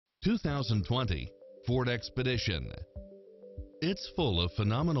2020 Ford Expedition. It's full of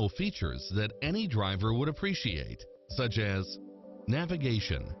phenomenal features that any driver would appreciate, such as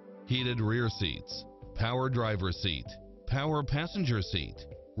navigation, heated rear seats, power driver seat, power passenger seat,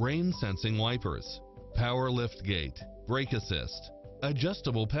 rain sensing wipers, power liftgate, brake assist,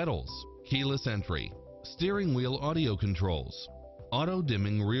 adjustable pedals, keyless entry, steering wheel audio controls, auto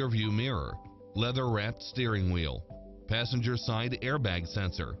dimming rear view mirror, leather wrapped steering wheel, passenger side airbag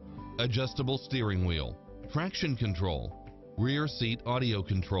sensor, adjustable steering wheel, traction control, rear seat audio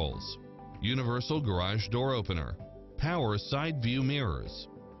controls, universal garage door opener, power side view mirrors,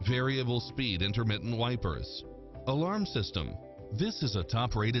 variable speed intermittent wipers, alarm system. This is a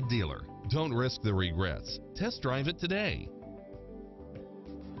top-rated dealer. Don't risk the regrets. Test drive it today.